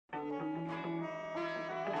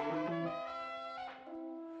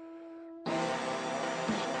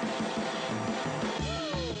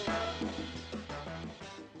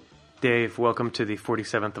Dave, welcome to the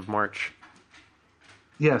 47th of March.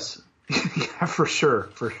 Yes, yeah, for sure.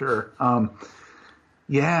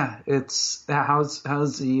 Yeah, it's how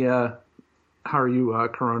are you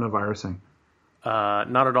coronavirusing?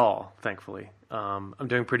 Not at all, thankfully. I'm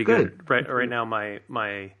doing pretty good. Right now,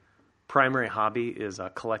 my primary hobby is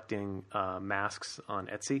collecting masks on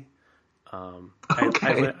Etsy.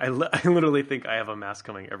 Okay. I literally think I have a mask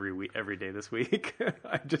coming every day this week.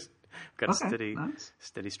 I just got a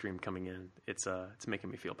steady stream coming in. It's making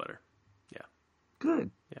me feel better. Yeah.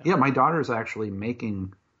 Good. Yeah, my daughter's actually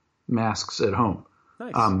making masks at home.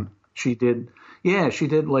 Nice. She did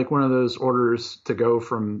like one of those orders to go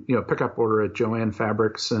from, pickup order at Joann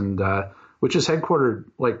Fabrics and which is headquartered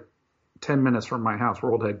like 10 minutes from my house,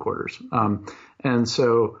 world headquarters. And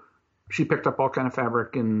so she picked up all kind of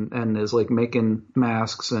fabric and is like making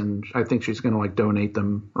masks, and I think she's going to like donate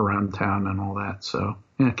them around town and all that. So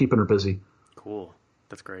yeah, keeping her busy. Cool.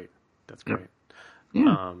 That's great. Yep.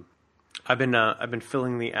 Yeah. I've been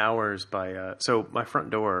filling the hours by so my front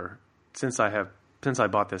door since I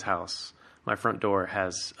bought this house, my front door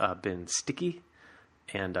has been sticky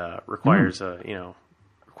and requires a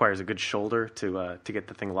good shoulder to get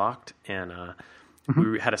the thing locked, and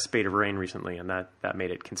we had a spate of rain recently, and that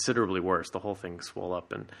made it considerably worse. The whole thing swelled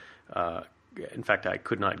up, and in fact, I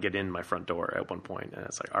could not get in my front door at one point, and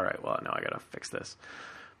it's like, all right, well, now I got to fix this.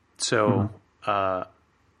 So I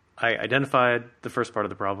identified the first part of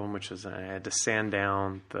the problem, which is I had to sand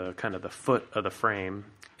down the foot of the frame,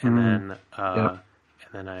 and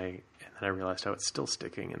then I realized how it's still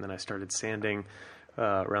sticking, and then I started sanding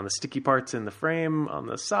around the sticky parts in the frame on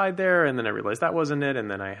the side there, and then I realized that wasn't it, and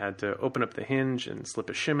then I had to open up the hinge and slip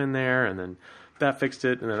a shim in there, and then that fixed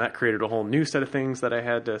it, and then that created a whole new set of things that I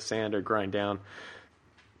had to sand or grind down.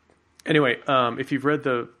 Anyway, if you've read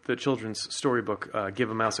the children's storybook, Give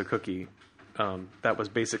a Mouse a Cookie, that was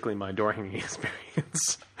basically my door hanging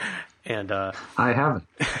experience. And I haven't.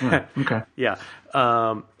 Yeah. Okay. Yeah.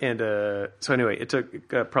 So anyway,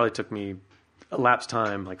 it probably took me elapsed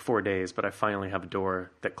time, like 4 days, but I finally have a door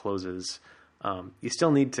that closes. You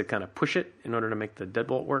still need to kind of push it in order to make the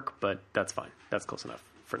deadbolt work, but that's fine. That's close enough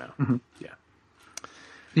for now. Mm-hmm. Yeah.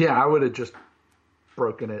 Yeah, I would have just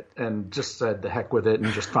broken it and just said the heck with it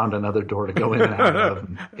and just found another door to go in and out of.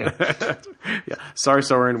 And, yeah. Yeah. Sorry,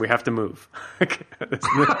 Soren, we have to move.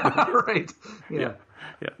 Right. Yeah.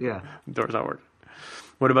 Door's not working.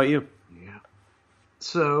 What about you? Yeah.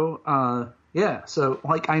 So, so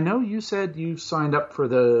like I know you said you signed up for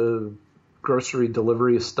the grocery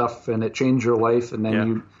delivery stuff and it changed your life, and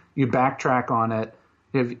then you backtrack on it.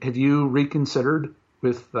 Have you reconsidered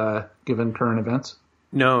with given current events?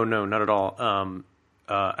 No, not at all.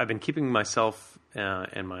 I've been keeping myself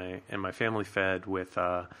and my family fed with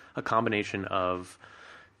a combination of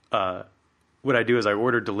what I do is I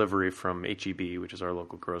order delivery from H-E-B, which is our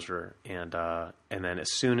local grocer, and then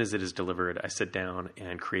as soon as it is delivered, I sit down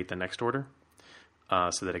and create the next order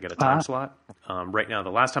so that I get a time slot. Right now,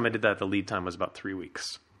 the last time I did that, the lead time was about 3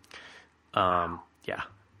 weeks. Yeah.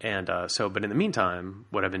 And but in the meantime,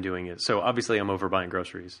 what I've been doing is, so obviously I'm overbuying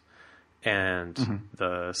groceries. And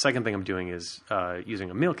the second thing I'm doing is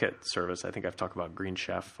using a meal kit service. I think I've talked about Green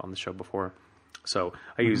Chef on the show before. So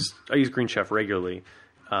I use Green Chef regularly,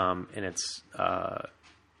 and it's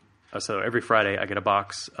so every Friday I get a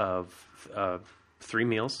box of 3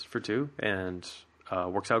 meals for 2, and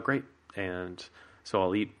works out great. And so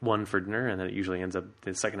I'll eat one for dinner, and then it usually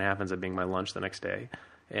the second half ends up being my lunch the next day,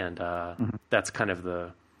 and that's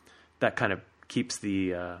keeps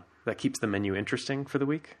the menu interesting for the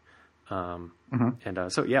week. So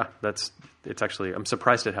yeah, it's actually, I'm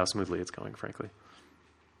surprised at how smoothly it's going, frankly.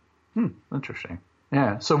 Interesting.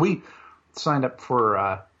 Yeah. So we signed up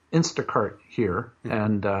for Instacart here,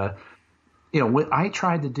 and when I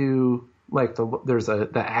tried to do like there's the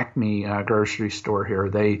Acme grocery store here.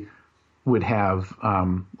 They would have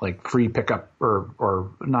like free pickup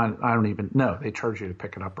or not. I don't even know. They charge you to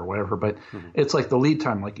pick it up or whatever. But it's like the lead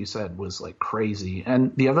time, like you said, was like crazy.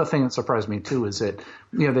 And the other thing that surprised me too is that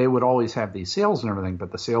they would always have these sales and everything,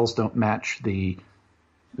 but the sales don't match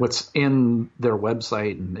what's in their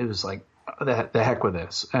website. And it was like the heck with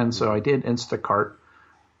this. And so I did Instacart,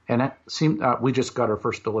 and it seemed we just got our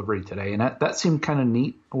first delivery today, and that seemed kind of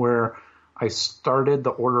neat where I started the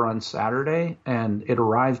order on Saturday and it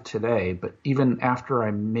arrived today, but even after I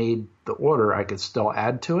made the order, I could still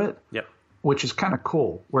add to it. Yep. Which is kind of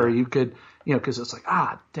cool, where you could, because it's like,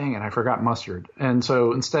 dang it, I forgot mustard. And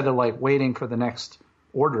so instead of like waiting for the next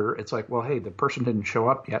order, it's like, well, hey, the person didn't show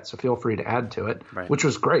up yet, so feel free to add to it, Right. which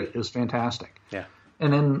was great. It was fantastic. Yeah.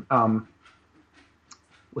 And then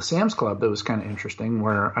with Sam's Club, that was kind of interesting,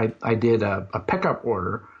 where I did a pickup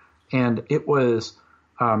order, and it was,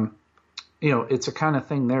 it's a kind of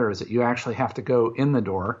thing there is that you actually have to go in the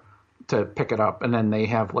door to pick it up, and then they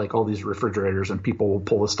have like all these refrigerators, and people will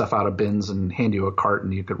pull the stuff out of bins and hand you a cart,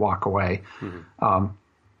 and you could walk away. Mm-hmm.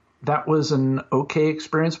 That was an okay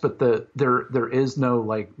experience, but there is no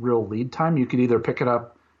like real lead time. You could either pick it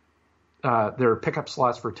up. There are pickup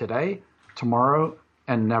slots for today, tomorrow,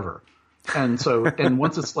 and never. And so, and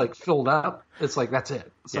once it's like filled up, it's like, that's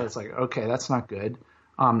it. So It's like, okay, that's not good.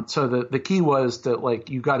 So the key was that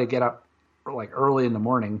like, you got to get up like early in the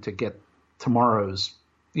morning to get tomorrow's,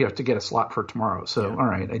 to get a slot for tomorrow. So, all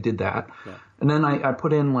right, I did that. Yeah. And then I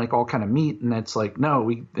put in like all kind of meat, and it's like,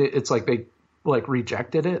 no, it's like they like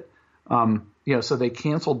rejected it. So they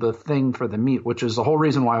canceled the thing for the meat, which is the whole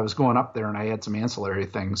reason why I was going up there, and I had some ancillary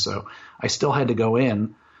things. So I still had to go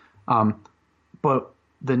in. But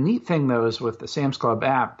the neat thing though is with the Sam's Club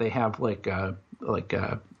app, they have like a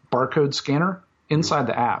barcode scanner inside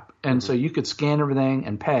the app. And so you could scan everything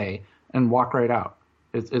and pay and walk right out.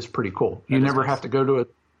 It's pretty cool. You never have to go to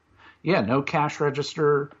no cash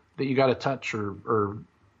register that you got to touch or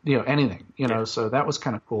anything, so that was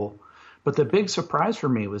kind of cool. But the big surprise for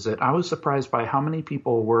me was that I was surprised by how many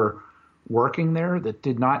people were working there that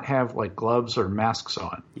did not have like gloves or masks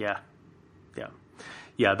on. Yeah.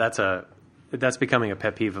 That's becoming a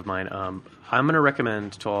pet peeve of mine. I'm going to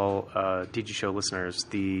recommend to all DG Show listeners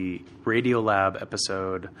the Radiolab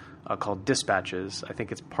episode called Dispatches. I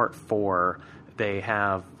think it's part 4. They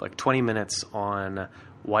have like 20 minutes on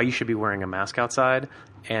why you should be wearing a mask outside,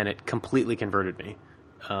 and it completely converted me.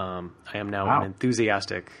 I am now an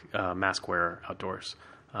enthusiastic mask wearer outdoors.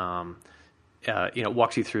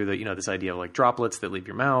 Walks you through this idea of like droplets that leave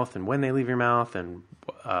your mouth and when they leave your mouth, and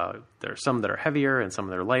there are some that are heavier and some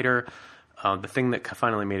that are lighter. The thing that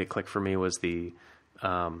finally made it click for me was they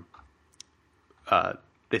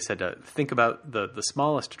said to think about the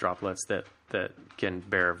smallest droplets that can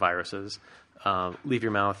bear viruses. Leave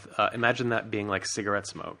your mouth. Imagine that being like cigarette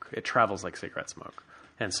smoke. It travels like cigarette smoke,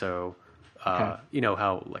 and so. How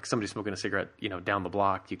like somebody smoking a cigarette, down the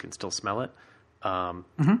block, you can still smell it.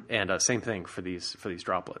 And same thing for these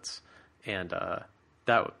droplets. And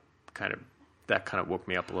that kind of woke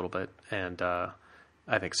me up a little bit. And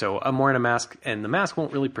I think so. I'm wearing a mask, and the mask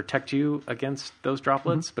won't really protect you against those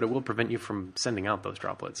droplets, but it will prevent you from sending out those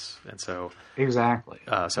droplets. And so exactly.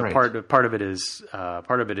 So right. part of it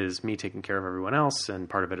is me taking care of everyone else, and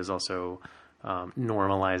part of it is also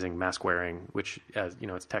normalizing mask wearing, which, as you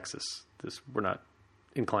know, it's Texas. We're not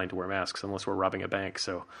inclined to wear masks unless we're robbing a bank.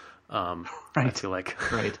 So right. I feel like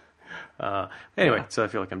right. Anyway, so I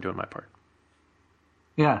feel like I'm doing my part.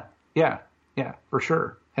 Yeah, for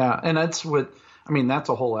sure. Yeah, and that's that's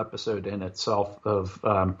a whole episode in itself of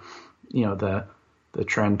the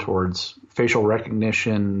trend towards facial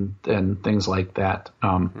recognition and things like that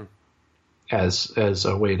as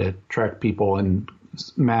a way to track people, and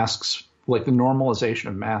masks, like the normalization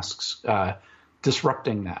of masks,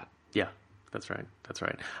 disrupting that. Yeah, that's right.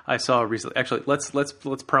 I saw recently. Actually, let's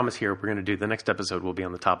promise here we're going to do the next episode. Will be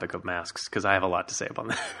on the topic of masks, because I have a lot to say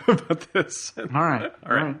about this. All right.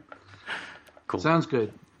 Cool. Sounds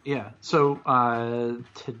good. Yeah. So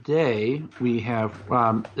today we have.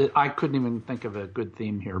 I couldn't even think of a good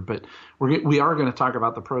theme here, but we are going to talk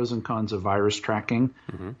about the pros and cons of virus tracking,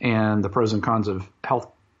 and the pros and cons of health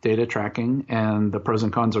data tracking, and the pros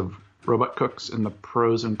and cons of robot cooks, and the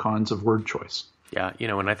pros and cons of word choice. Yeah,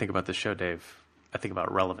 when I think about this show, Dave, I think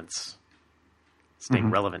about relevance.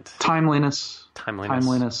 Staying relevant. Timeliness.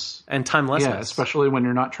 And timelessness. Yeah, especially when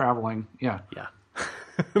you're not traveling. Yeah. Yeah.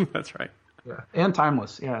 That's right. Yeah. And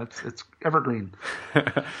timeless. Yeah, it's evergreen.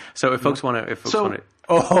 So if folks want to...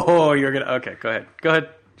 Oh, you're going to... Okay, go ahead.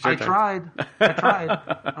 I tried.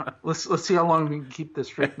 Let's see how long we can keep this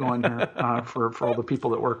streak going here for all the people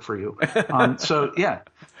that work for you.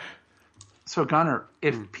 So Gunnar,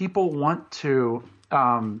 if people want to,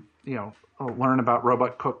 learn about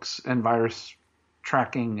robot cooks and virus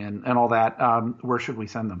tracking and all that, where should we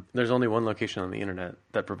send them? There's only one location on the internet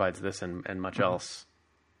that provides this and much else.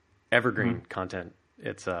 Evergreen content.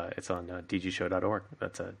 It's on dgshow.org.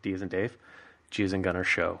 That's D as in Dave, G as in Gunnar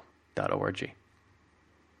show.org.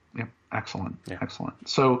 Yeah, excellent.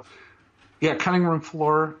 So, yeah, cutting room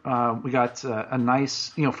floor. We got a nice,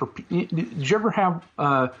 did you ever have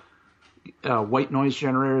a white noise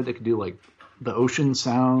generator that could do like the ocean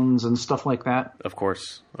sounds and stuff like that? Of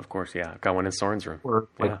course, yeah. Got one in Soren's room. Or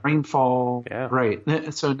like rainfall. Yeah.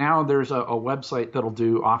 Right. So now there's a website that'll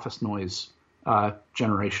do office noise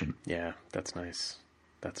generation. Yeah, that's nice.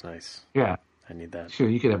 That's nice. Yeah. I need that. So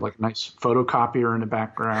you could have like a nice photocopier in the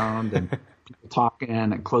background and people talking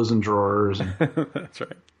and closing drawers. And That's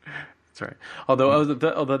right. That's right.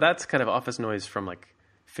 Although that's kind of office noise from like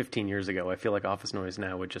 15 years ago. I feel like office noise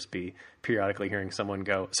now would just be periodically hearing someone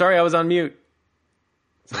go, "Sorry, I was on mute."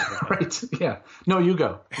 right. Yeah. No, you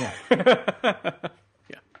go. Yeah.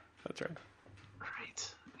 Yeah, that's right.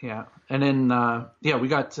 Right. Yeah. And then, we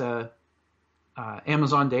got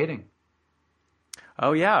Amazon Dating.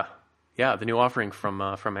 Oh, yeah. Yeah, the new offering from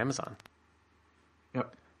Amazon.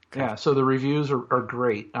 Yep. Yeah, so the reviews are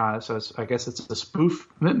great. So I guess it's a spoof.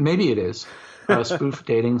 Maybe it is a spoof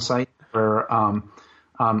dating site where,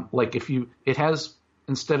 like it has,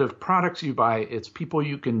 instead of products you buy, it's people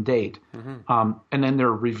you can date, and then there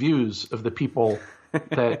are reviews of the people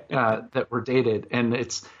that were dated. And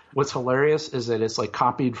what's hilarious is that it's like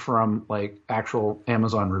copied from like actual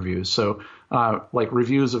Amazon reviews. So like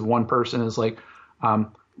reviews of one person is like,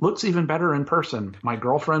 looks even better in person. My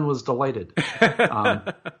girlfriend was delighted.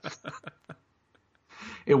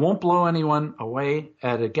 It won't blow anyone away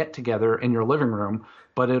at a get-together in your living room,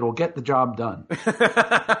 but it'll get the job done.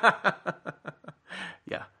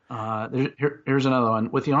 Yeah. Here's another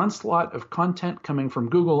one. With the onslaught of content coming from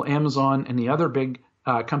Google, Amazon, and the other big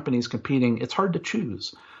companies competing, it's hard to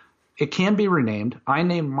choose. It can be renamed. I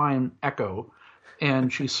named mine Echo,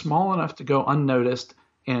 and she's small enough to go unnoticed,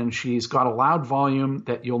 and she's got a loud volume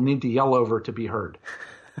that you'll need to yell over to be heard.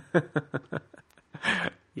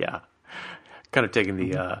 Yeah. Kind of taking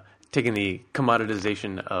the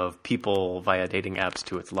commoditization of people via dating apps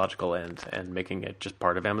to its logical end and making it just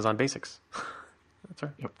part of Amazon Basics. That's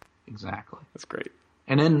right. Yep, exactly. That's great.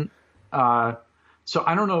 And then, so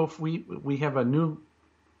I don't know if we have a new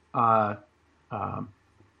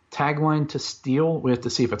tagline to steal. We have to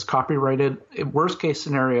see if it's copyrighted. Worst case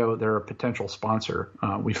scenario, they're a potential sponsor.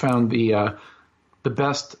 We found the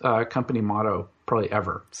best company motto probably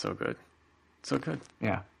ever. So good. So good.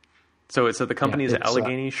 Yeah. So the company is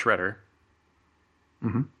Allegheny Shredder.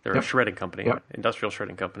 Mm-hmm. They're a shredding company, Yep. industrial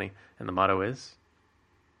shredding company, and the motto is?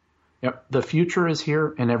 Yep. The future is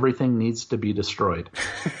here, and everything needs to be destroyed.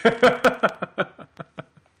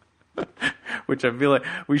 Which I feel like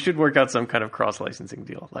we should work out some kind of cross-licensing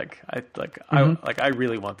deal. I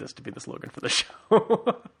really want this to be the slogan for the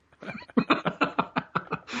show.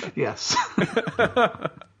 Yes.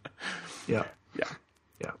 Yeah. Yeah.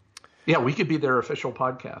 Yeah. Yeah. We could be their official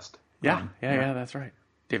podcast. Yeah. Yeah. That's right.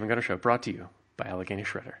 Dave and Gunnar Show, brought to you by Allegheny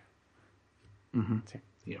Shredder. Mm-hmm.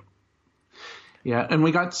 Yeah. Yeah. And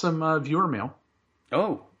we got some viewer mail.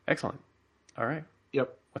 Oh, excellent. All right.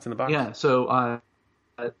 Yep. What's in the box? Yeah. So,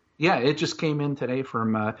 it just came in today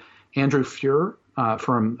from Andrew Fuhr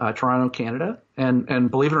from Toronto, Canada. And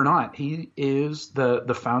believe it or not, he is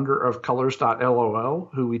the founder of Colors.lol,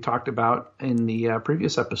 who we talked about in the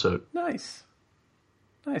previous episode. Nice.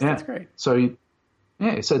 Yeah. That's great. So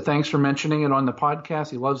he said, thanks for mentioning it on the podcast.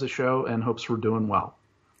 He loves the show and hopes we're doing well.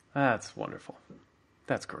 That's wonderful.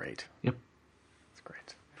 That's great. Yep. That's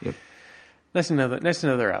great. Yep. Nice to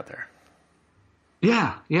know they're out there.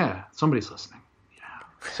 Yeah. Somebody's listening. Yeah.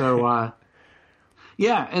 So,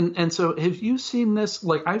 and so have you seen this?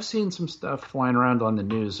 Like, I've seen some stuff flying around on the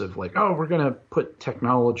news of like, oh, we're going to put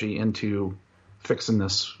technology into fixing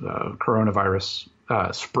this coronavirus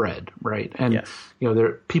spread, right? And, yes.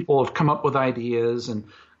 People have come up with ideas. And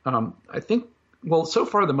I think, so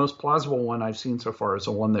far the most plausible one I've seen so far is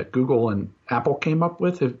the one that Google and Apple came up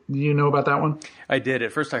with. Do you know about that one? I did.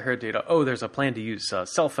 At first I heard data. Oh, there's a plan to use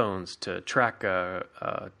cell phones to track the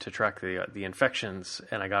infections,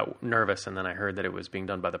 and I got nervous. And then I heard that it was being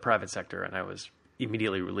done by the private sector, and I was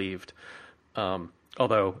immediately relieved.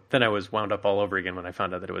 Although then I was wound up all over again when I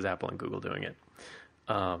found out that it was Apple and Google doing it.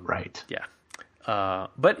 Right. Yeah.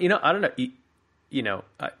 But I don't know.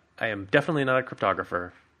 I am definitely not a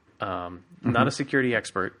cryptographer. Not a security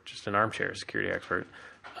expert, just an armchair security expert.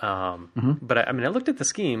 But I looked at the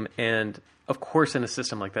scheme, and of course, in a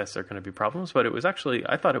system like this, there are going to be problems. But it was actually,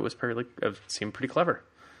 I thought it was it seemed pretty clever.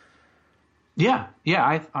 Yeah,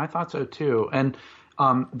 I thought so too. And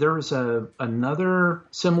there was another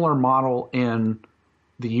similar model in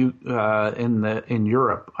in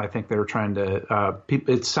Europe. I think they were trying to.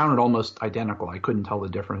 It sounded almost identical. I couldn't tell the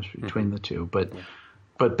difference between the two,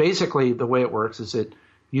 but basically, the way it works is it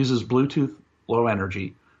uses Bluetooth Low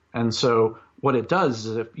Energy. And so what it does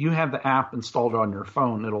is if you have the app installed on your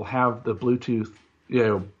phone, it'll have the Bluetooth,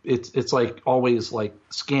 it's like always like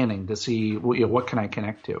scanning to see what can I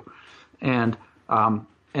connect to. And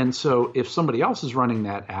so if somebody else is running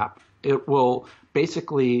that app, it will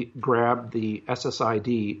basically grab the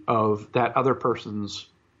SSID of that other person's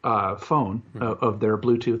phone of their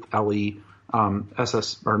Bluetooth LE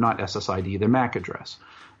SS or not SSID, their MAC address,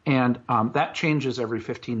 and that changes every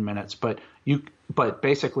 15 minutes. But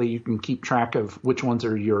basically, you can keep track of which ones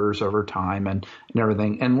are yours over time and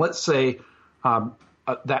everything. And let's say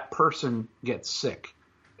that person gets sick,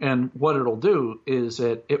 and what it'll do is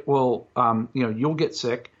it will you'll get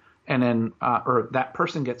sick. And then, or that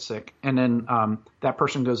person gets sick, and then that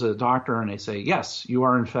person goes to the doctor, and they say, "Yes, you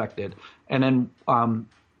are infected." And then,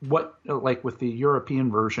 like with the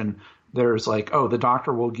European version, there's like, "Oh, the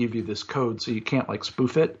doctor will give you this code, so you can't like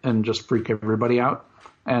spoof it and just freak everybody out."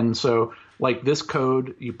 And so, like this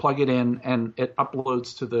code, you plug it in, and it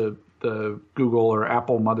uploads to the Google or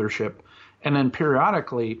Apple mothership, and then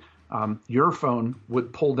periodically, your phone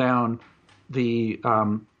would pull down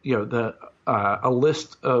a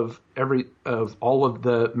list of all of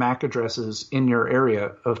the MAC addresses in your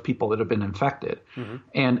area of people that have been infected. Mm-hmm.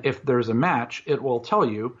 And if there's a match, it will tell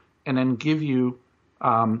you and then give you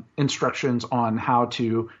instructions on how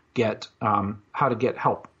to get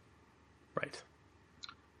help. Right.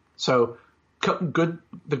 So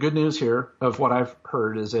the good news here of what I've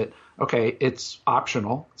heard is that, okay, it's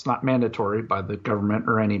optional. It's not mandatory by the government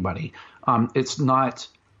or anybody. It's not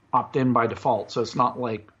opt-in by default. So it's not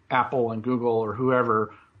like Apple and Google or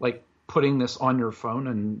whoever like putting this on your phone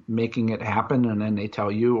and making it happen, and then they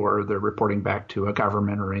tell you, or they're reporting back to a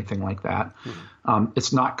government or anything like that. Mm-hmm.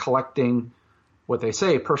 It's not collecting what they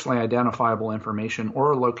say personally identifiable information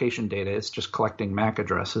or location data. It's just collecting MAC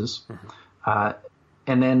addresses. Mm-hmm.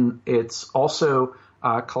 And then it's also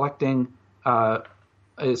collecting.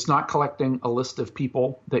 It's not collecting a list of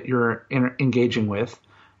people that you're engaging with,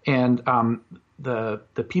 and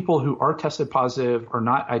the people who are tested positive are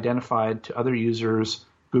not identified to other users,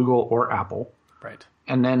 Google or Apple. Right.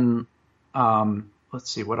 And then let's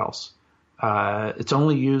see what else. It's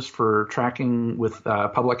only used for tracking with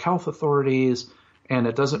public health authorities, and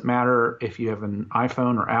it doesn't matter if you have an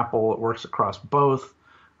iPhone or Apple. It works across both.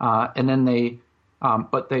 And then they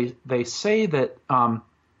say that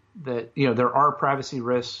there are privacy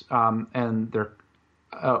risks, and there.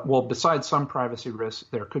 Besides some privacy risks,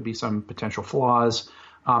 there could be some potential flaws.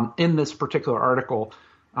 In this particular article,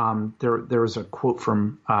 there was a quote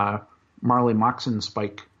from Moxie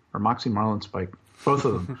Marlinspike, both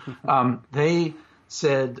of them. They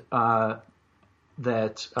said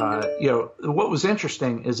that what was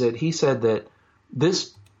interesting is that he said that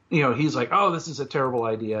this, he's like, oh, this is a terrible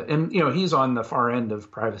idea, and he's on the far end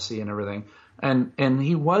of privacy and everything, and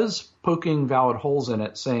he was poking valid holes in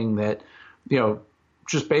it, saying that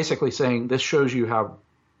just basically saying this shows you how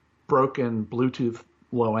broken Bluetooth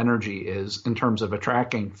low energy is in terms of a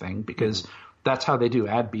tracking thing, because that's how they do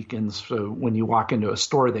ad beacons. So when you walk into a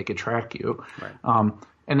store, they could track you. Right.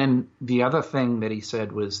 And then the other thing that he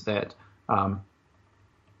said was that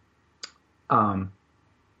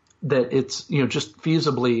that it's just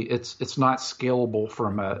feasibly it's not scalable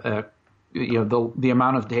from the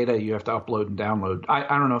amount of data you have to upload and download.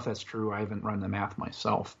 I don't know if that's true. I haven't run the math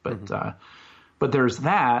myself, but. Mm-hmm. But there's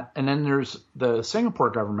that, and then there's the Singapore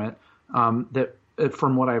government that,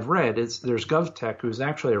 from what I've read, there's GovTech, who's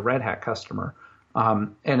actually a Red Hat customer,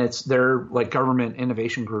 and it's their like government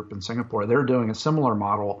innovation group in Singapore. They're doing a similar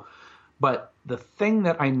model, but the thing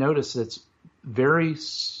that I noticed that's very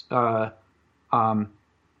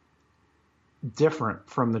different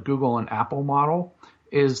from the Google and Apple model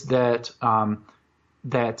is that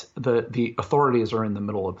that the authorities are in the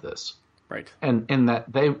middle of this. Right. And in that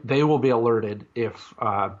they will be alerted if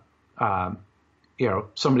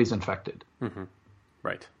somebody's infected. Mm-hmm.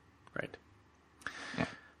 Right.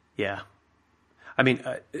 Yeah. I mean,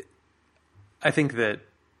 I think that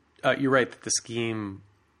you're right that the scheme.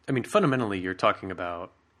 I mean, fundamentally, you're talking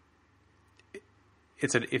about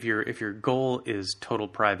if your goal is total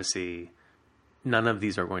privacy, none of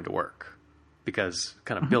these are going to work, because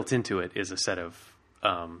kind of built into it is a set of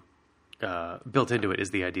built into it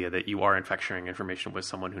is the idea that you are in fact sharing information with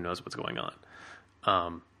someone who knows what's going on.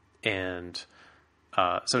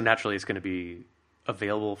 So naturally it's going to be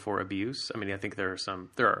available for abuse. I mean, I think there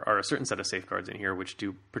are a certain set of safeguards in here which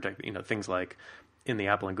do protect, things like in the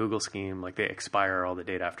Apple and Google scheme, like they expire all the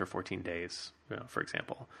data after 14 days, for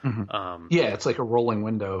example. Mm-hmm. It's like a rolling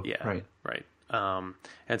window. Yeah. Right.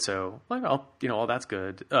 And so like, all that's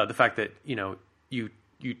good. The fact that, you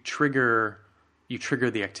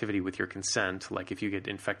trigger the activity with your consent. Like if you get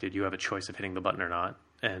infected, you have a choice of hitting the button or not,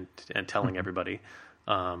 and telling everybody.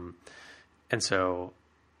 And so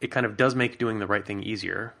it kind of does make doing the right thing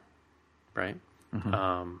easier, right?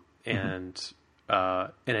 Mm-hmm. And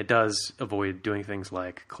it does avoid doing things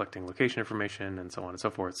like collecting location information and so on and so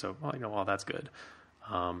forth. So, all that's good.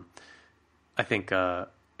 I think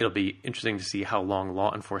it'll be interesting to see how long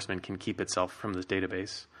law enforcement can keep itself from this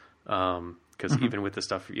database. Because even with the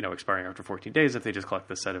stuff, expiring after 14 days, if they just collect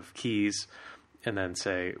the set of keys and then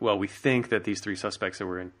say, well, we think that these 3 suspects that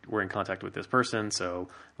were in contact with this person, so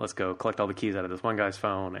let's go collect all the keys out of this one guy's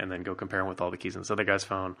phone and then go compare them with all the keys in this other guy's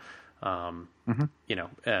phone, and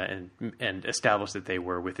establish that they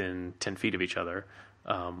were within 10 feet of each other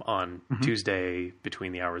on Tuesday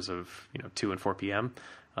between the hours of 2 and 4 p.m.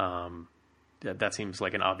 That seems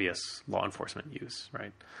like an obvious law enforcement use,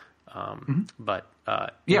 right? But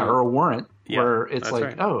or a warrant where it's like,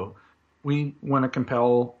 right. oh, we want to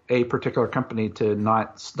compel a particular company to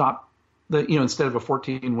not stop instead of a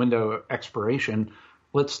 14 window expiration,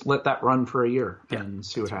 let's let that run for a year and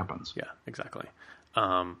see what happens. Yeah, exactly.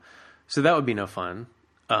 So that would be no fun.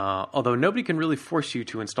 Although nobody can really force you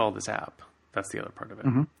to install this app. That's the other part of it.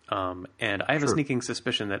 And I have a sneaking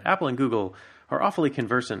suspicion that Apple and Google are awfully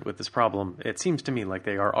conversant with this problem. It seems to me like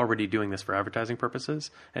they are already doing this for advertising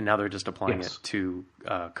purposes, and now they're just applying it to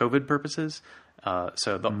COVID purposes. In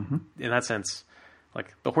that sense,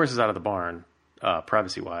 like the horse is out of the barn,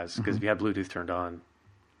 privacy-wise, because if you had Bluetooth turned on,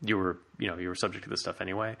 you were subject to this stuff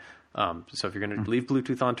anyway. So if you're going to leave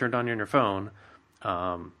Bluetooth turned on your phone,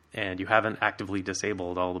 and you haven't actively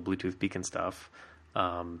disabled all the Bluetooth beacon stuff,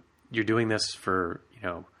 you're doing this for,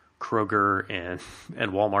 Kroger and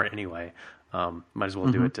Walmart anyway. Might as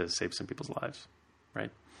well do it to save some people's lives, right?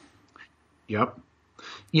 Yep.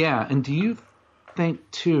 Yeah. And do you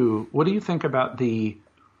think too, what do you think about the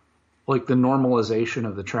normalization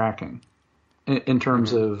of the tracking in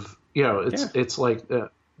terms of, it's like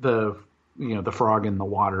the frog in the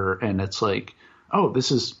water, and it's like, oh,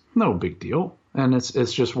 this is no big deal. And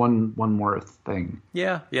it's just one more thing.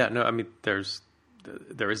 Yeah. No, I mean, there is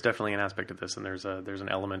definitely an aspect of this, and there's an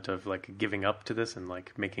element of like giving up to this and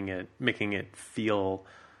like making it feel,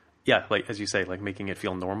 like as you say, like making it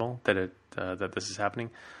feel normal that that this is happening.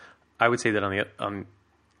 I would say that on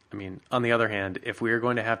the other hand, if we are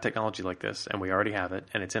going to have technology like this, and we already have it,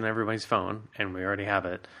 and it's in everybody's phone, and we already have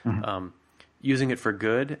it, using it for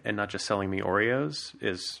good and not just selling me Oreos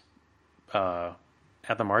is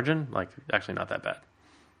at the margin, like actually not that bad.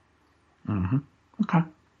 Okay.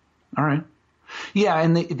 All right. Yeah,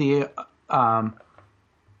 and the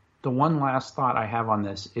one last thought I have on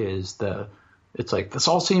this is it's like this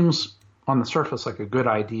all seems on the surface like a good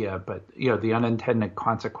idea, but the unintended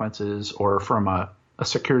consequences, or from a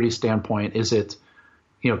security standpoint, is it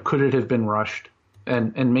could it have been rushed?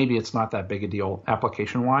 And maybe it's not that big a deal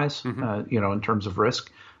application wise, in terms of risk.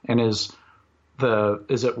 And is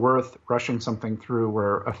it worth rushing something through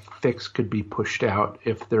where a fix could be pushed out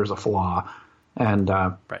if there's a flaw? And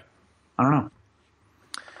right. I don't know.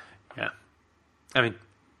 Yeah. I mean,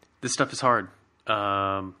 this stuff is hard.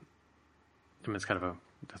 I mean,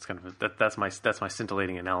 that's my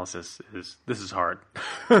scintillating analysis is this is hard.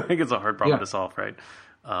 I think it's a hard problem to solve, right?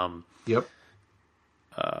 Yep.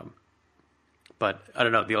 But I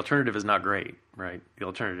don't know. The alternative is not great, right? The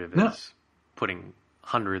alternative is putting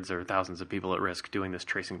hundreds or thousands of people at risk doing this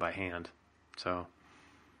tracing by hand. So.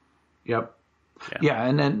 Yep. Yeah,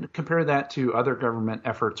 and then compare that to other government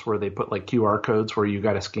efforts where they put like QR codes where you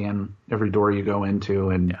got to scan every door you go into,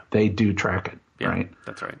 and they do track it, right?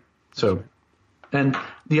 That's right. And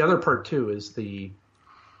the other part too is the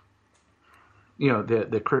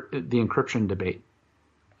encryption debate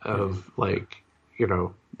of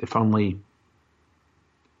if only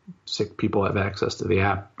sick people have access to the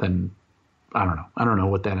app, then I don't know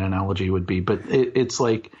what that analogy would be, but it's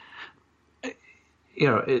like.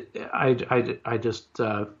 I just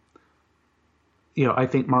I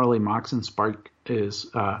think Marley Moxenspike is,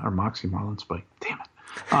 or Moxie Marlinspike, damn it.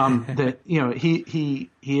 That, he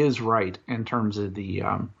is right in terms of the,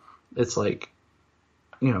 it's like,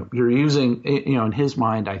 you're using, in his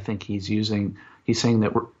mind, I think he's saying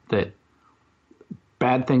that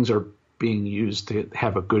bad things are being used to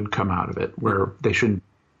have a good come out of it, where they shouldn't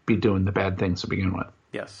be doing the bad things to begin with.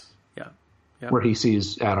 Yes. Yeah. Where he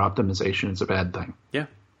sees ad optimization as a bad thing. Yeah,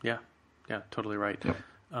 totally right. Yep.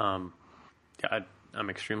 I'm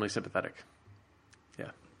extremely sympathetic.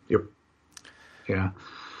 Yeah. Yep.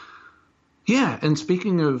 Yeah. And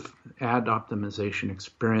speaking of ad optimization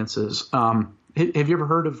experiences, have you ever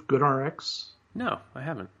heard of GoodRx? No, I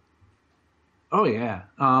haven't. Oh yeah.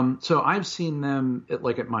 So I've seen them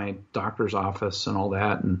at my doctor's office and all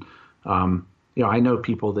that, and I know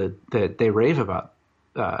people that they rave about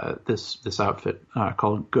this outfit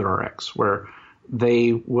called GoodRx, where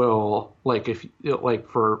they will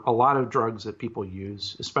for a lot of drugs that people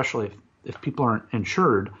use, especially if people aren't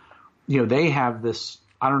insured, they have this,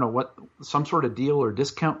 I don't know what, some sort of deal or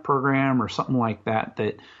discount program or something like that.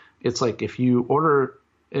 That it's like if you order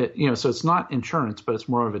so it's not insurance, but it's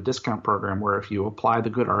more of a discount program where if you apply the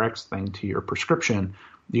GoodRx thing to your prescription,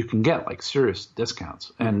 you can get like serious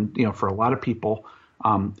discounts. And, for a lot of people,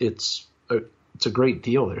 it's a great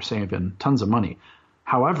deal. They're saving tons of money.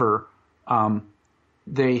 However,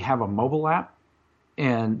 they have a mobile app,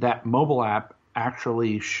 and that mobile app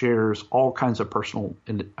actually shares all kinds of personal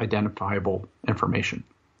and identifiable information.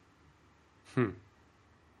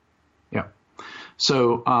 Yeah.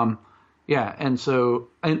 So,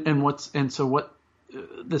 what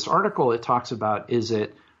this article it talks about is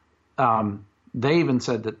that they even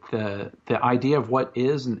said that the idea of what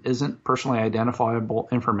is and isn't personally identifiable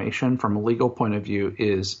information from a legal point of view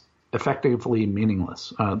is effectively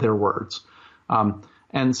meaningless. Their words,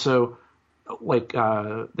 and so.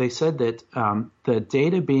 They said that the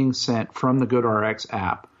data being sent from the GoodRx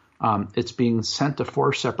app, it's being sent to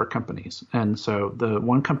 4 separate companies. And so the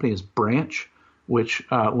one company is Branch, which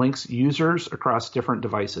links users across different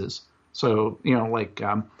devices. So,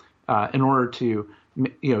 in order to,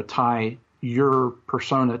 tie your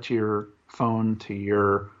persona to your phone, to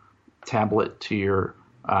your tablet, to your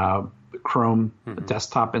Chrome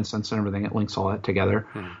desktop instance and everything. It links all that together.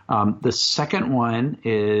 The second one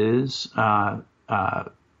is, let's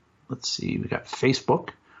see, we got Facebook.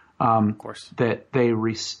 Of course. That they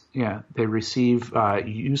receive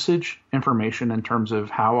usage information in terms of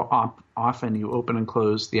how often you open and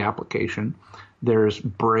close the application. There's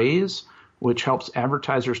Braze, which helps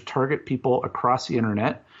advertisers target people across the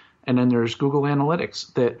internet. And then there's Google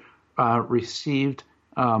Analytics that received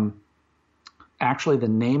actually the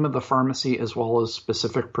name of the pharmacy as well as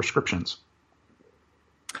specific prescriptions.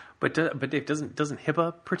 But Dave, doesn't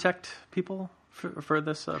HIPAA protect people for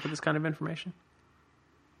this kind of information?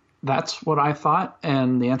 That's what I thought,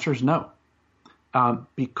 and the answer is no,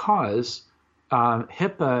 because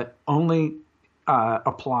HIPAA only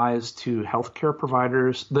applies to healthcare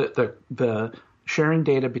providers. The sharing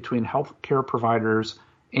data between healthcare providers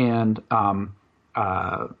and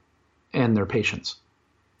their patients.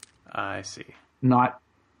 I see. Not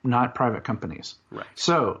private companies. Right.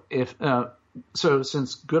 So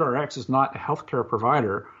since GoodRx is not a healthcare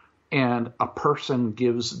provider, and a person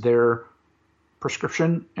gives their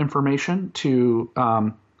prescription information to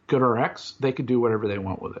GoodRx, they could do whatever they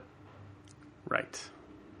want with it. Right.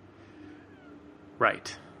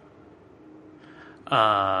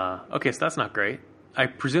 Okay, so that's not great. I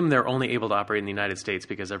presume they're only able to operate in the United States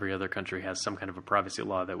because every other country has some kind of a privacy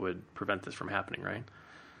law that would prevent this from happening, right?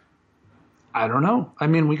 I don't know. I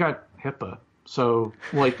mean, we got HIPAA, so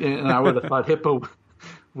and I would have thought HIPAA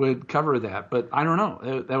would cover that, but I don't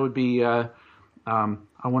know. That would be. I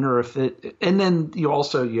wonder if it. And then you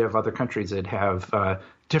have other countries that have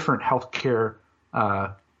different healthcare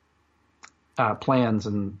plans,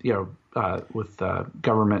 and with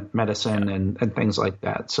government medicine and things like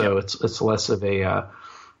that. So it's less of a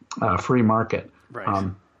free market,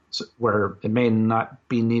 right? Where it may not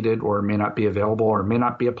be needed, or may not be available, or may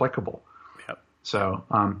not be applicable. So,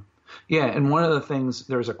 and one of the things,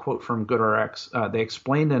 there's a quote from GoodRx. They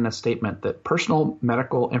explained in a statement that personal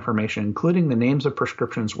medical information, including the names of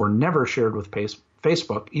prescriptions, were never shared with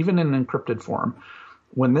Facebook, even in encrypted form.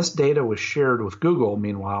 When this data was shared with Google,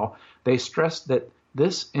 meanwhile, they stressed that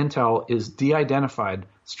this intel is de-identified,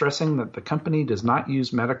 stressing that the company does not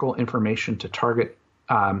use medical information to target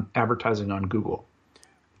advertising on Google.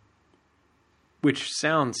 Which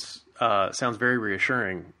sounds very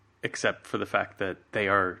reassuring, except for the fact that they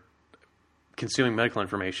are consuming medical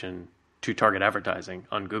information to target advertising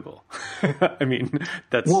on Google. I mean,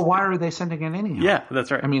 that's... Well, why are they sending it anyhow? Yeah,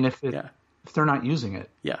 that's right. I mean, if they're not using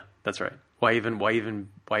it. Yeah, that's right. Why even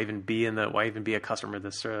be a customer of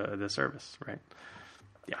this service, right?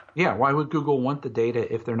 Yeah. Yeah, why would Google want the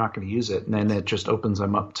data if they're not going to use it? And then it just opens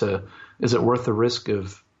them up to, is it worth the risk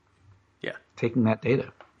of taking that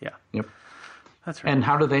data? Yeah. Yep. That's right. And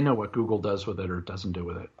how do they know what Google does with it or doesn't do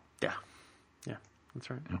with it? Yeah. Yeah,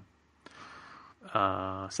 that's right. Yeah.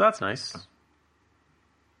 So that's nice.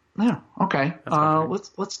 Yeah. Okay.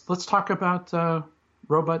 Let's talk about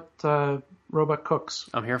robot cooks.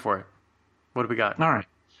 I'm here for it. What do we got? All right.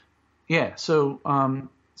 Yeah. So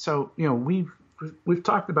we've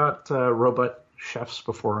talked about robot chefs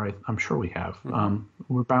before. I'm sure we have.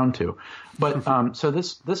 We're bound to. But so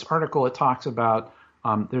this article, it talks about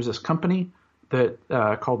there's this company that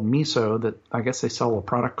called Miso that I guess they sell a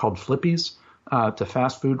product called Flippies to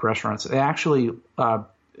fast food restaurants. They actually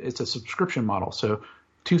it's a subscription model, so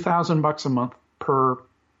 $2,000 a month per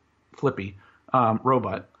Flippy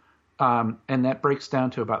robot, and that breaks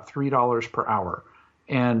down to about $3 per hour,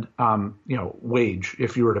 and wage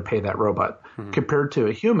if you were to pay that robot, compared to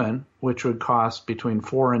a human, which would cost between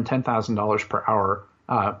 $4,000 and $10,000 per hour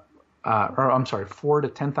or I'm sorry, $4,000 to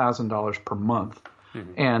 $10,000 per month,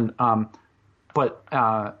 and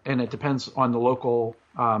and it depends on the local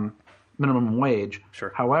minimum wage.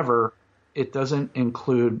 Sure. However, it doesn't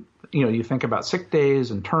include, you think about sick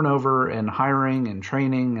days and turnover and hiring and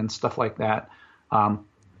training and stuff like that.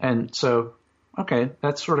 And so, okay,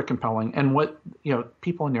 that's sort of compelling. And what,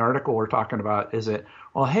 people in the article were talking about is that,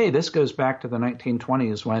 well, hey, this goes back to the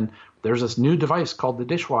 1920s when there's this new device called the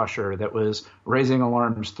dishwasher that was raising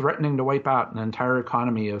alarms, threatening to wipe out an entire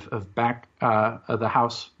economy of back of the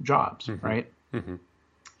house jobs, right? Mm-hmm.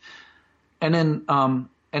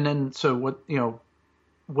 And then so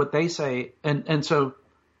what they say, and so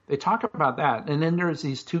they talk about that. And then there's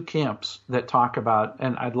these two camps that talk about,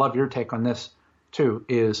 and I'd love your take on this too,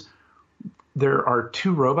 is there are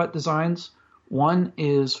two robot designs. One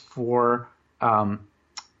is for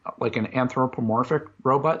like an anthropomorphic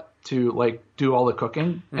robot to like do all the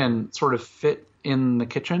cooking and sort of fit in the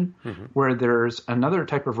kitchen, where there's another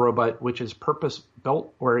type of robot which is purpose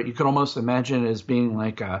built, where you could almost imagine it as being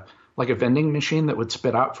like a vending machine that would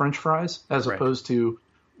spit out French fries, as opposed to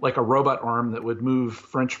like a robot arm that would move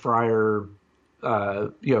French fryer,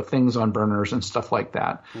 things on burners and stuff like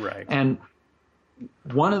that. Right. And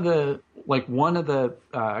one of the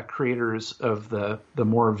creators of the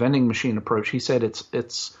more vending machine approach, he said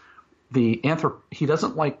he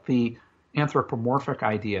doesn't like the anthropomorphic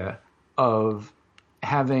idea of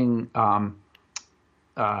having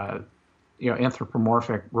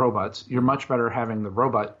anthropomorphic robots. You're much better having the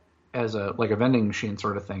robot as a vending machine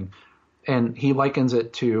sort of thing. And he likens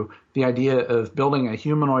it to the idea of building a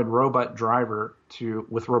humanoid robot driver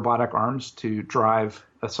with robotic arms to drive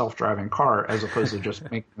a self-driving car, as opposed to just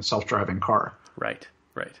making a self-driving car. Right.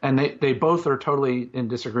 And they both are totally in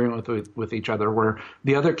disagreement with each other, where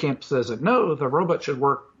the other camp says that, no, the robot should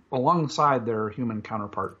work alongside their human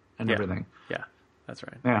counterpart and everything. Yeah, that's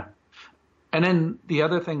right. Yeah. And then the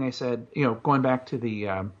other thing they said, going back to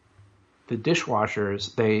the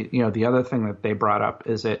dishwashers, the other thing that they brought up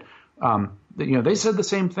is that, they said the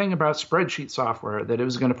same thing about spreadsheet software, that it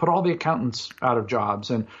was going to put all the accountants out of jobs.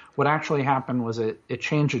 And what actually happened was it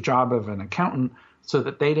changed the job of an accountant so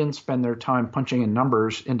that they didn't spend their time punching in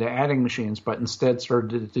numbers into adding machines, but instead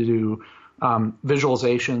started to do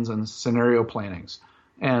visualizations and scenario plannings.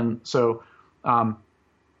 And so,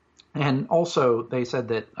 and also they said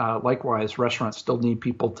that likewise, restaurants still need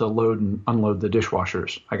people to load and unload the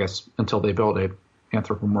dishwashers, I guess, until they build a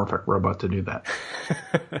anthropomorphic robot to do that.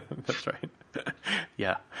 That's right.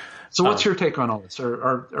 Yeah. So what's your take on all this?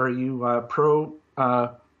 Are you pro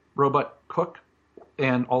robot cook,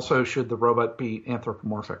 and also should the robot be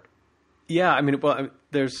anthropomorphic? Yeah, I mean, well,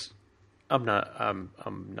 I'm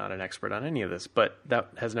not an expert on any of this, but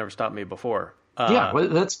that has never stopped me before. Well,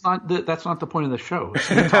 that's not the point of the show. We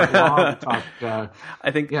talk law, we talk,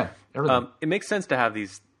 I think everything. It makes sense to have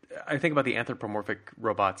these. I think about the anthropomorphic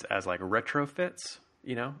robots as like retrofits,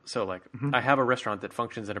 So like I have a restaurant that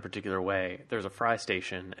functions in a particular way. There's a fry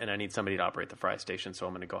station and I need somebody to operate the fry station. So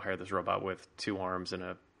I'm going to go hire this robot with two arms and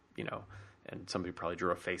and somebody probably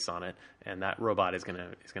drew a face on it. And that robot is going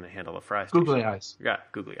to handle the fry station. Googly eyes. Yeah.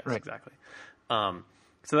 Googly eyes. Right. Exactly.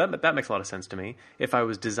 So that makes a lot of sense to me. If I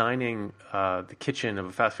was designing the kitchen of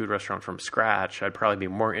a fast food restaurant from scratch, I'd probably be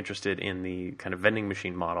more interested in the kind of vending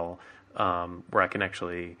machine model, where I can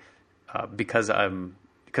actually, because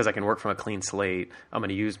I can work from a clean slate, I'm going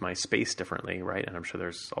to use my space differently, right? And I'm sure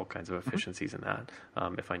there's all kinds of efficiencies in that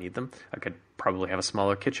if I need them. I could probably have a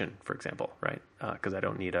smaller kitchen, for example, right? Because I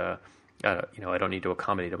don't need I don't need to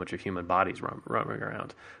accommodate a bunch of human bodies roaming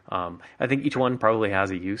around. I think each one probably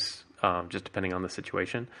has a use, just depending on the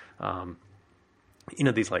situation.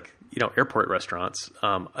 These airport restaurants,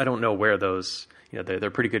 I don't know where those,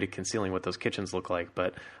 they're pretty good at concealing what those kitchens look like,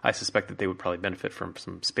 but I suspect that they would probably benefit from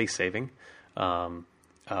some space saving.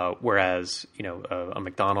 Whereas, a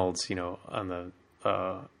McDonald's, on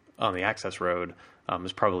the access road,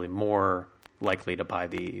 is probably more likely to buy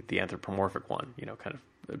the anthropomorphic one, kind of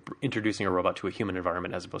introducing a robot to a human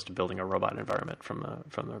environment as opposed to building a robot environment from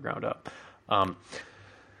the ground up.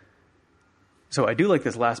 So I do like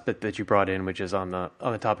this last bit that you brought in, which is on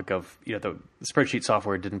the topic of, the spreadsheet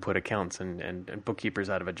software didn't put accountants and bookkeepers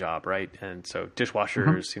out of a job, right? And so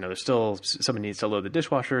dishwashers, there's still somebody needs to load the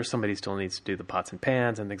dishwasher, somebody still needs to do the pots and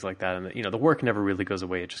pans and things like that. And the work never really goes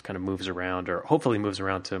away; it just kind of moves around, or hopefully moves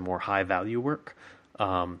around to more high value work.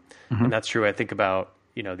 And that's true. I think about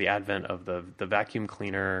the advent of the vacuum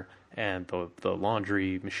cleaner and the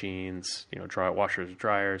laundry machines, washers,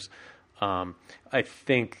 dryers. I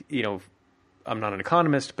think I'm not an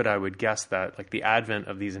economist, but I would guess that like the advent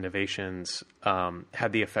of these innovations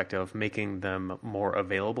had the effect of making them more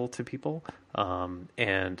available to people.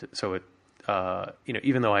 And so it,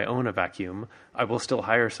 even though I own a vacuum, I will still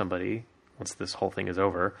hire somebody once this whole thing is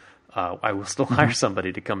over. I will still hire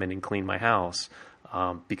somebody to come in and clean my house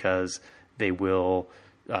because they will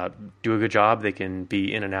do a good job. They can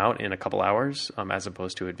be in and out in a couple hours as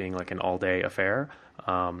opposed to it being like an all-day affair.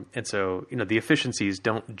 And so, the efficiencies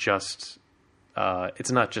don't just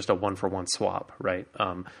it's not just a one-for-one swap, right?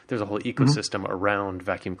 There's a whole ecosystem around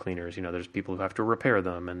vacuum cleaners. There's people who have to repair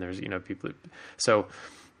them, and there's people. So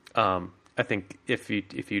I think if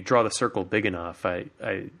you draw the circle big enough,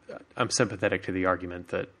 I'm sympathetic to the argument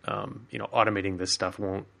that automating this stuff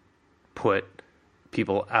won't put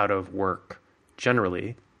people out of work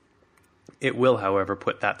generally. It will, however,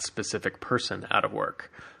 put that specific person out of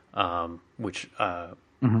work, which I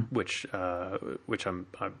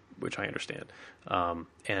understand,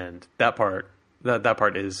 and that part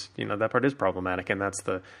is problematic, and that's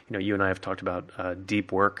you and I have talked about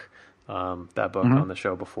Deep Work, that book on the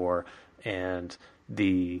show before, and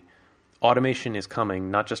the automation is coming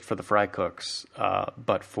not just for the fry cooks,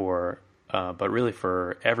 but really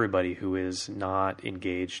for everybody who is not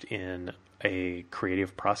engaged in a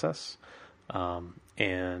creative process.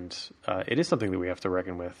 And it is something that we have to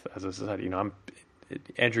reckon with as a society.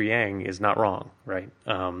 Andrew Yang is not wrong, right?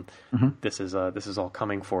 This is all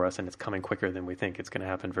coming for us, and it's coming quicker than we think. It's going to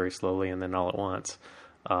happen very slowly and then all at once.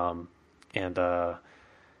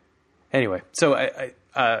 Anyway, so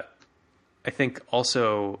I think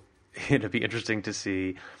also it'd be interesting to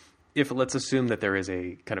see if, let's assume that there is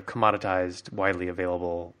a kind of commoditized, widely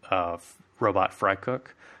available robot fry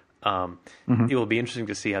cook. It will be interesting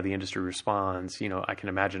to see how the industry responds. I can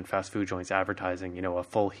imagine fast food joints advertising, a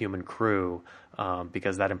full human crew,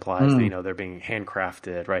 because that implies that, they're being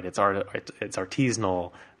handcrafted, right? It's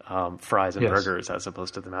artisanal fries and burgers as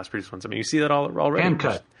opposed to the mass-produced ones. I mean, you see that already. Hand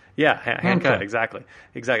cut. Yeah, hand cut. Exactly.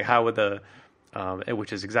 How would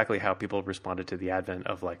which is exactly how people responded to the advent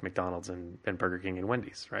of like McDonald's and Burger King and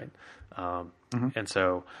Wendy's, right? And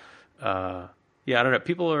so, I don't know.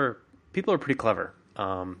 People are pretty clever.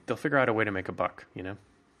 They'll figure out a way to make a buck,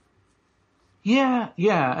 Yeah,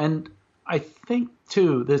 and I think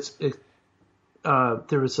too there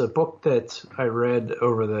was a book that I read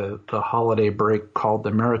over the holiday break called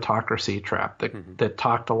The Meritocracy Trap that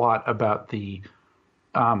talked a lot about the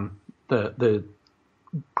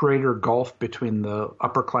greater gulf between the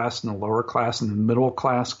upper class and the lower class and the middle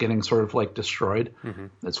class getting sort of like destroyed.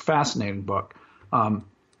 It's a fascinating book.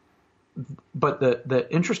 But the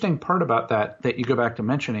interesting part about that you go back to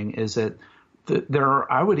mentioning is that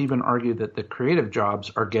I would even argue that the creative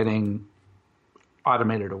jobs are getting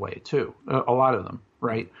automated away too. A lot of them,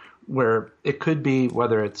 right? Where it could be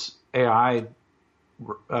whether it's AI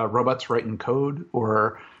robots writing code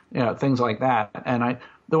or things like that. And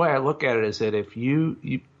the way I look at it is that if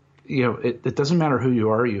it doesn't matter who you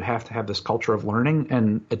are, you have to have this culture of learning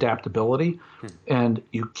and adaptability, and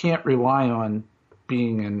you can't rely on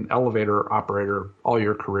being an elevator operator all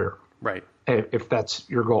your career, right? If that's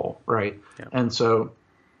your goal, right? Yeah. And so,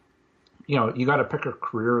 you got to pick a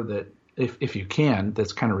career that, if you can,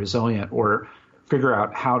 that's kind of resilient, or figure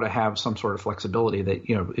out how to have some sort of flexibility that,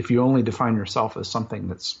 if you only define yourself as something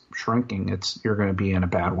that's shrinking, you're going to be in a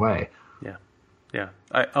bad way. Yeah. Yeah.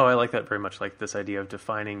 I like that very much. Like this idea of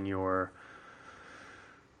defining your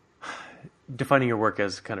work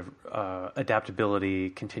as kind of adaptability,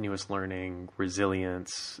 continuous learning,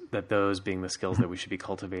 resilience, that those being the skills that we should be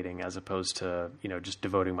cultivating, as opposed to, just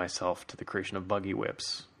devoting myself to the creation of buggy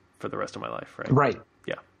whips for the rest of my life. Right. Right.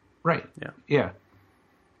 Yeah. Right. Yeah.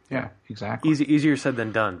 Yeah, exactly. Easier said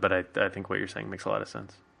than done, but I think what you're saying makes a lot of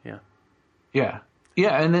sense. Yeah. Yeah.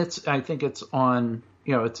 Yeah. And I think it's on,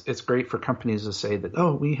 it's great for companies to say that,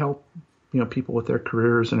 oh, we help, people with their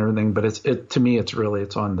careers and everything, but to me, it's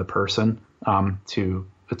on the person,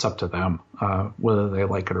 it's up to them, whether they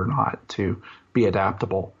like it or not, to be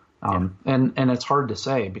adaptable. And it's hard to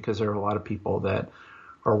say because there are a lot of people that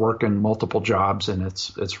are working multiple jobs, and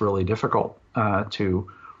it's really difficult,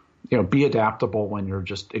 to, be adaptable when you're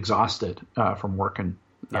just exhausted, from working,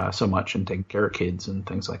 so much and taking care of kids and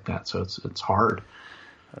things like that. So it's hard.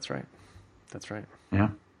 That's right. Yeah.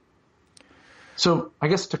 So I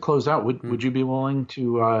guess to close out, would you be willing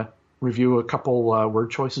to review a couple word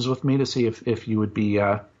choices with me to see if you would be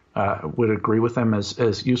would agree with them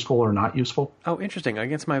as useful or not useful? Oh, interesting.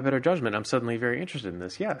 Against my better judgment, I'm suddenly very interested in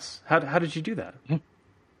this. Yes. How did you do that?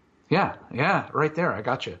 Yeah. Right there. I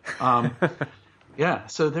got you. Yeah,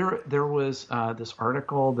 so there was this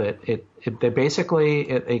article that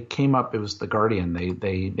it came up. It was the Guardian.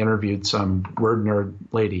 They interviewed some word nerd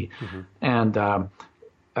lady, and a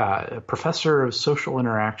professor of social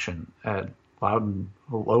interaction at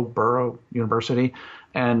Loughborough University,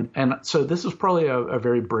 and so this is probably a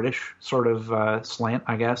very British sort of slant,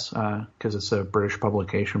 I guess, because it's a British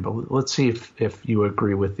publication. But let's see if you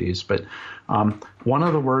agree with these. But one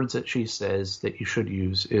of the words that she says that you should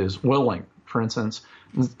use is willing. For instance,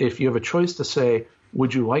 if you have a choice to say,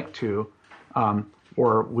 would you like to,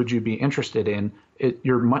 or would you be interested in,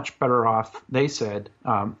 you're much better off, they said,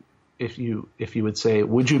 if you would say,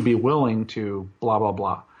 would you be willing to blah, blah,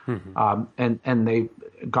 blah. And they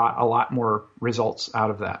got a lot more results out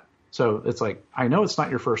of that. So it's like, I know it's not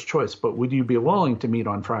your first choice, but would you be willing to meet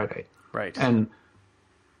on Friday? Right. And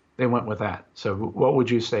they went with that. So what would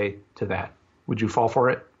you say to that? Would you fall for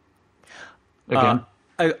it again?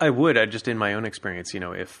 I would. Just in my own experience,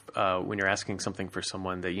 if when you're asking something for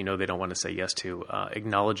someone that they don't want to say yes to,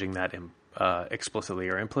 acknowledging that explicitly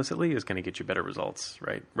or implicitly is going to get you better results,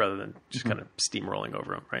 right? Rather than just kind of steamrolling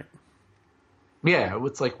over them, right? Yeah,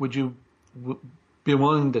 it's like, would you be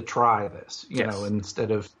willing to try this? Yes.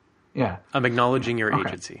 Instead of, yeah. I'm acknowledging your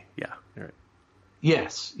agency. Yeah. Right.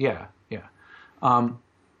 Yes. Yeah. Yeah. And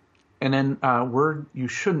then word you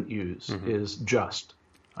shouldn't use is just,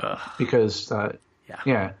 because.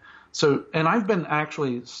 Yeah. So, and I've been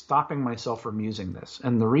actually stopping myself from using this.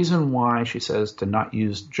 And the reason why she says to not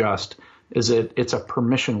use just is it's a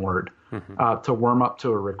permission word to warm up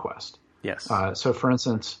to a request. Yes. So, for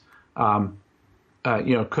instance, could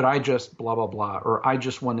I just blah, blah, blah, or I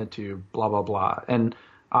just wanted to blah, blah, blah. And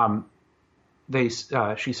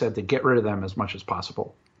she said to get rid of them as much as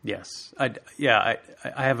possible. Yes. I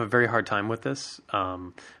have a very hard time with this.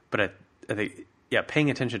 But I think... Yeah, paying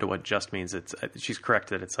attention to what just means. She's correct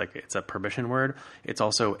that it's a permission word. It's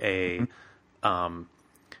also a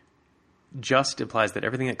just implies that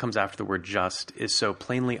everything that comes after the word just is so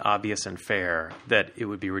plainly obvious and fair that it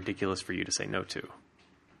would be ridiculous for you to say no to,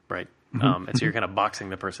 right? And so you're kind of boxing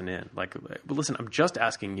the person in. Like, well, listen, I'm just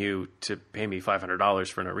asking you to pay me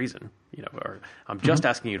 $500 for no reason, or I'm just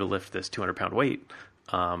asking you to lift this 200-pound weight.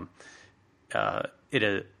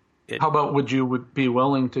 How about would you be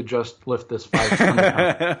willing to just lift this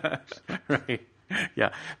 500 pounds? Right.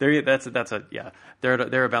 Yeah. There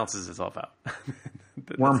balances itself out.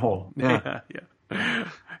 Wormhole. Yeah.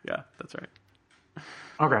 Yeah. That's right.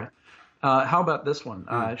 Okay. How about this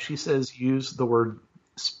one? She says use the word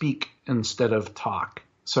speak instead of talk.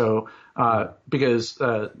 So because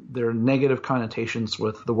there are negative connotations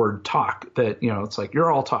with the word talk that, it's like you're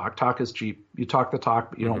all talk. Talk is cheap. You talk the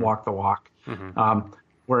talk, but you don't walk the walk.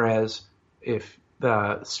 Whereas if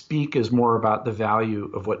the speak is more about the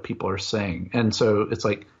value of what people are saying. And so it's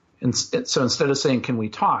like, so instead of saying, can we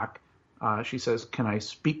talk? She says, can I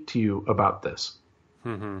speak to you about this?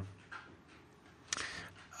 I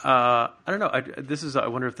don't know. I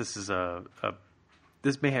wonder if this is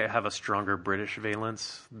this may have a stronger British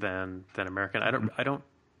valence than American. I don't,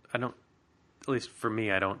 at least for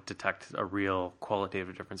me, I don't detect a real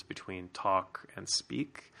qualitative difference between talk and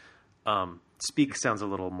speak. Speak sounds a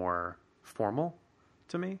little more formal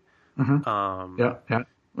to me. Yeah.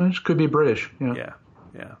 Which could be British. Yeah.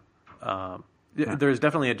 There's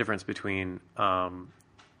definitely a difference between talk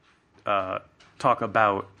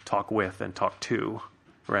about, talk with, and talk to,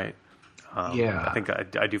 right? I think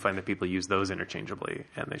I do find that people use those interchangeably,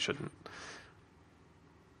 and they shouldn't.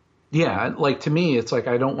 Yeah, like to me, it's like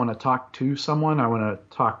I don't want to talk to someone. I want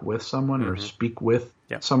to talk with someone or speak with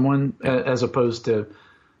someone, as opposed to...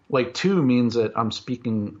 Like to means that I'm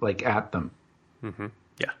speaking like at them.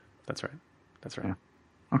 Yeah, that's right. Yeah.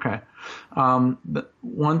 Okay. The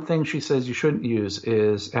one thing she says you shouldn't use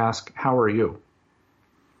is ask, how are you?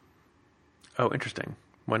 Oh, interesting.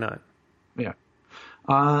 Why not? Yeah.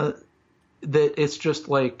 That it's just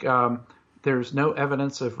like there's no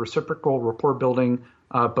evidence of reciprocal rapport building,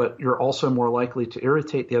 but you're also more likely to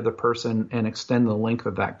irritate the other person and extend the length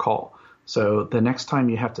of that call. So the next time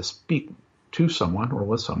you have to speak to someone or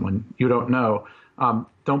with someone you don't know,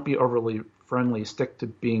 don't be overly friendly, stick to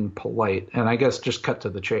being polite, and I guess just cut to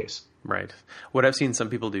the chase. Right. What I've seen some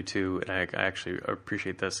people do too, and I actually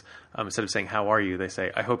appreciate this, instead of saying, how are you, they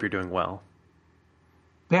say, I hope you're doing well.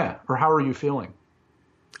 Yeah, or how are you feeling?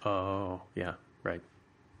 Oh, yeah, right.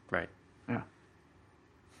 Yeah.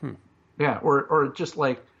 Yeah, or just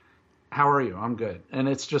like, how are you? I'm good. And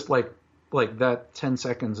it's just like that 10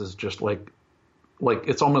 seconds is just like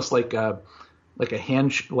it's almost like a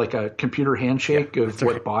computer handshake of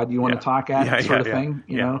what bod you want to talk at, sort of thing,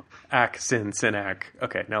 you know? Ack, sin, ack.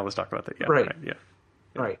 Okay, now let's talk about that. Yeah, right. Yeah.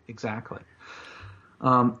 Right, exactly.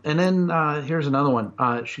 And then here's another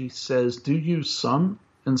one. She says, do use some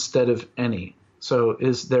instead of any. So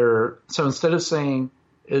instead of saying,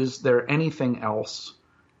 is there anything else?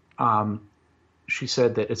 She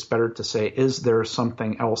said that it's better to say, is there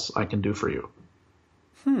something else I can do for you?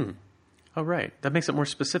 Oh, right. That makes it more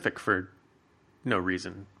specific for no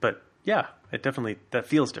reason. But yeah, that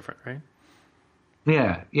feels different, right?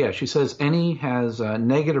 Yeah. She says any has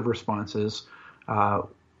negative responses. Try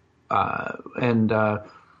not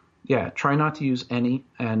to use any.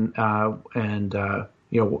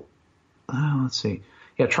 Let's see.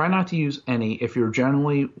 Yeah, try not to use any if you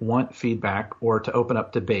generally want feedback or to open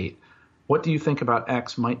up debate. What do you think about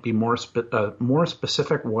X might be more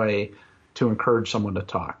specific way to encourage someone to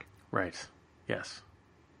talk? Right. Yes.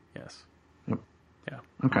 Yep. Yeah.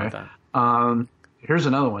 Okay. Here's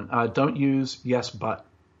another one. Don't use yes, but.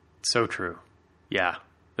 So true. Yeah.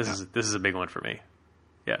 This is a big one for me.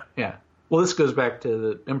 Yeah. Yeah. Well, this goes back to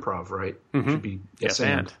the improv, right? Mm-hmm. It should be yes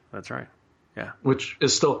and. That's right. Yeah. Which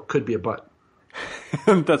is still could be a but.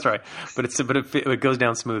 That's right. But it goes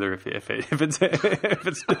down smoother if you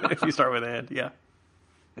start with and. Yeah.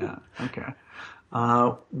 Yeah. Okay.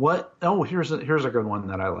 Here's a good one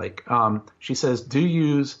that I like. She says, do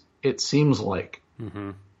use it seems like,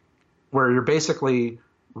 where you're basically,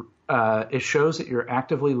 it shows that you're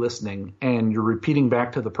actively listening and you're repeating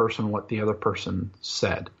back to the person what the other person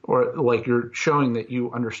said, or like you're showing that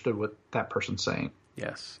you understood what that person's saying.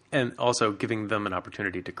 Yes. And also giving them an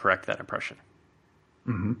opportunity to correct that impression.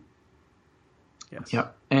 Mm-hmm. Yes.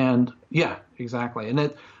 Yep. And yeah, exactly.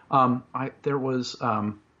 And there were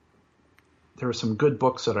some good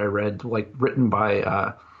books that I read, like written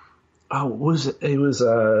by, what was it? It was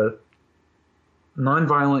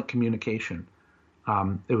Nonviolent Communication.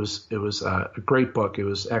 It was a great book. It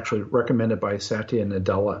was actually recommended by Satya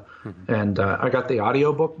Nadella. And I got the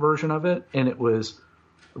audiobook version of it, and it was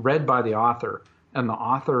read by the author. And the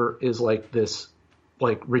author is like this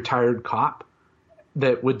retired cop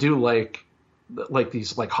that would do like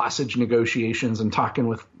these like hostage negotiations and talking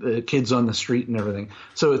with kids on the street and everything.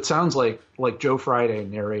 So it sounds like Joe Friday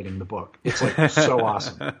narrating the book. It's like so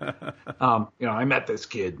awesome. I met this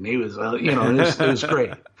kid and he was, it was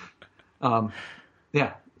great.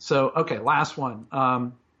 Yeah. So, okay. Last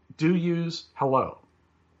one. Do use hello.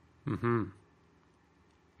 Mm-hmm.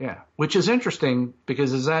 Yeah. Which is interesting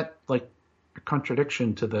because is that like a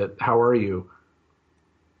contradiction to the, how are you?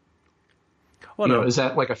 Well, no. Is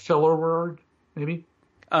that like a filler word? Maybe?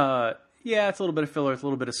 Yeah, it's a little bit of filler. It's a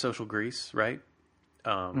little bit of social grease, right?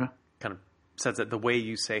 Kind of sets it. The way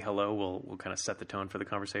you say hello will kind of set the tone for the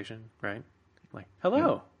conversation, right? Like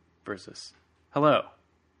hello versus hello.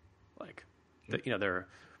 Like there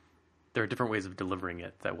are different ways of delivering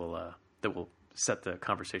it that will set the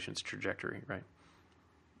conversation's trajectory, right?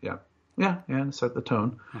 Yeah, and set the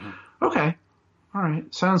tone. Mm-hmm. Okay, all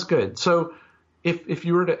right, sounds good. So, if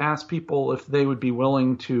you were to ask people if they would be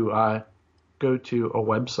willing to go to a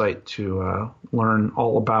website to learn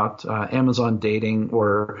all about Amazon dating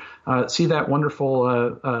or see that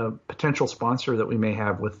wonderful potential sponsor that we may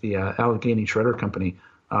have with the Allegheny Shredder Company,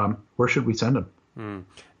 where should we send them?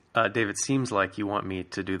 Dave, it seems like you want me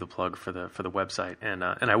to do the plug for the website, and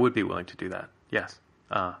I would be willing to do that. Yes.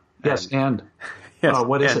 Yes, and yes,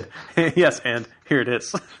 what is it? Yes, and here it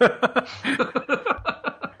is. I'm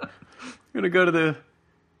going to go to the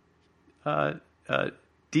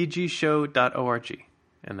dgshow.org,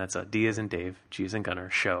 and that's D as in Dave, G as in Gunner,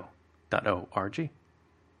 show.org.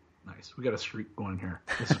 Nice. We got a streak going here.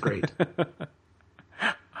 This is great.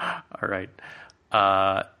 All right.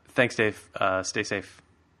 Thanks, Dave. Stay safe.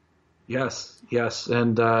 Yes.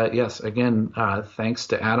 And yes, again, thanks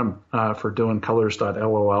to Adam for doing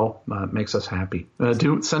colors.lol. Makes us happy.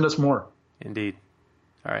 Do send us more. Indeed.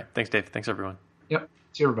 All right. Thanks, Dave. Thanks, everyone. Yep.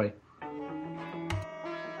 See everybody.